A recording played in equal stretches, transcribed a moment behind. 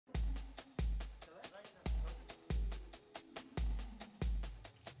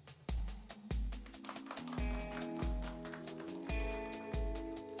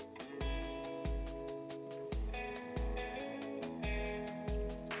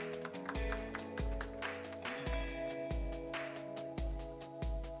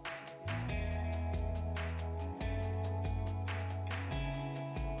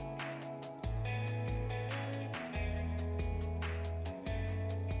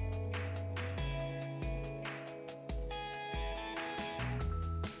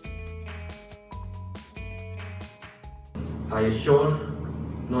I assure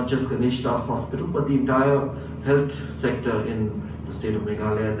not just Ganesh Das Hospital but the entire health sector in the state of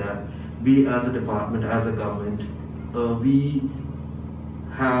Meghalaya that we as a department, as a government, we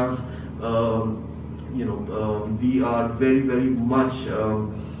have we are very much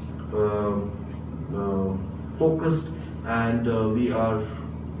focused, and we are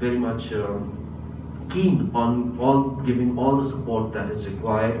very much keen on giving all the support that is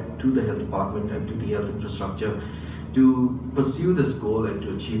required to the health department and to the health infrastructure to pursue this goal and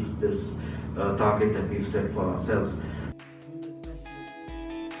to achieve this target that we've set for ourselves.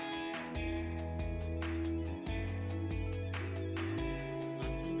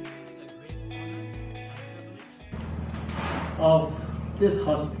 Of this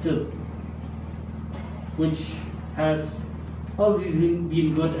hospital, which has always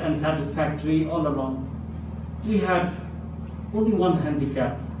been good and satisfactory all along. We had only one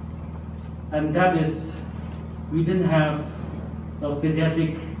handicap, and that is we didn't have a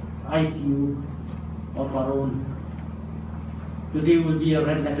pediatric ICU of our own. Today will be a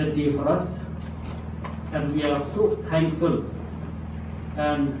red letter day for us, and we are so thankful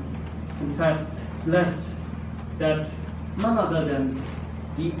and in fact blessed that none other than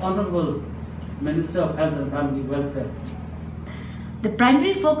the Honorable Minister of Health and Family Welfare. The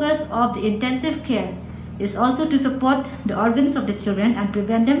primary focus of the intensive care is also to support the organs of the children and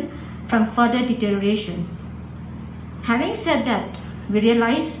prevent them from further deterioration. Having said that, we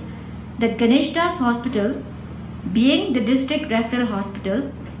realize that Ganesh Das Hospital, being the district referral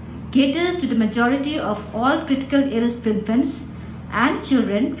hospital, caters to the majority of all critical ill infants and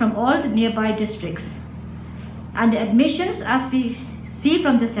children from all the nearby districts. And the admissions, as we see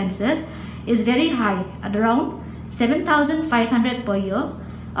from the census, is very high at around 7,500 per year,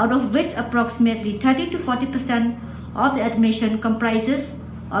 out of which approximately 30 to 40% of the admission comprises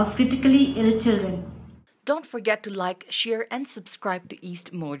of critically ill children. Don't forget to like, share and subscribe to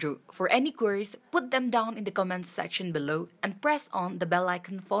EastMojo. For any queries, put them down in the comments section below and press on the bell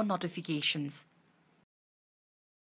icon for notifications.